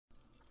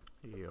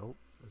Yo,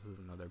 this is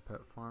another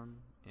pet farm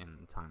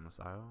in Timeless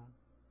Isle.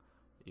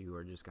 You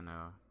are just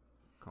gonna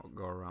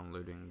go around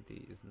looting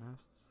these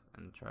nests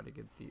and try to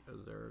get the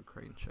Azure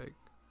Crane Shake,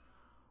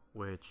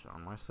 which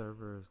on my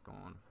server is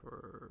going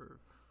for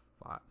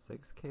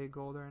 6k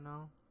gold right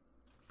now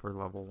for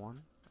level 1,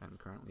 and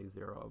currently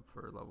 0 up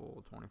for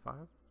level 25.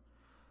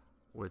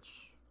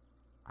 Which,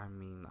 I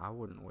mean, I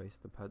wouldn't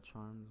waste the pet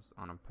charms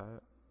on a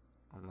pet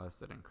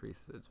unless it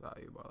increases its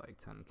value by like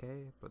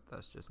 10k, but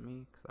that's just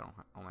me because I don't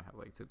only have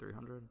like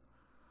 200-300,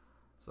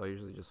 so I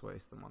usually just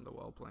waste them on the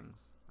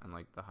whelplings and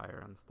like the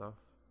higher end stuff.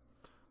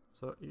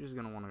 So you're just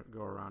gonna want to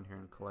go around here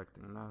and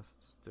collecting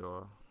nests, do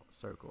a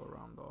circle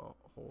around the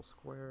whole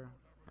square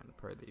and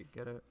pray that you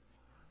get it.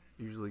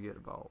 Usually get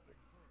about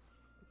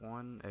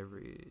one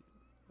every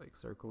like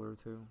circle or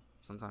two.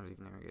 Sometimes you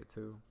can even get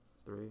 2,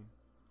 3.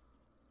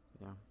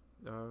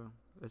 Yeah,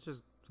 it's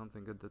just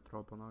something good to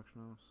throw up on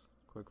auctionals.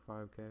 Quick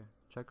 5k.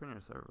 Check on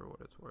your server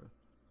what it's worth.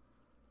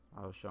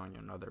 I was showing you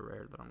another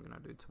rare that I'm gonna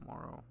do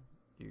tomorrow.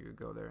 You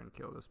go there and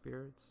kill the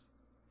spirits,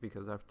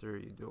 because after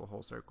you do a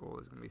whole circle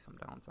there's gonna be some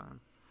downtime,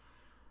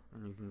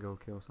 and you can go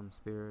kill some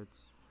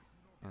spirits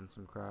and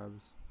some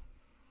crabs.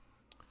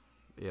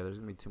 Yeah, there's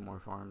gonna be 2 more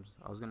farms.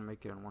 I was gonna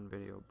make it in one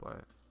video,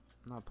 but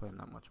I'm not playing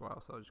that much WoW,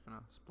 so I'm just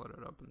gonna split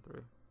it up in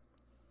 3.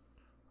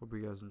 Hope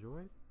you guys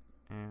enjoyed,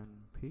 and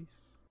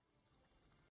peace.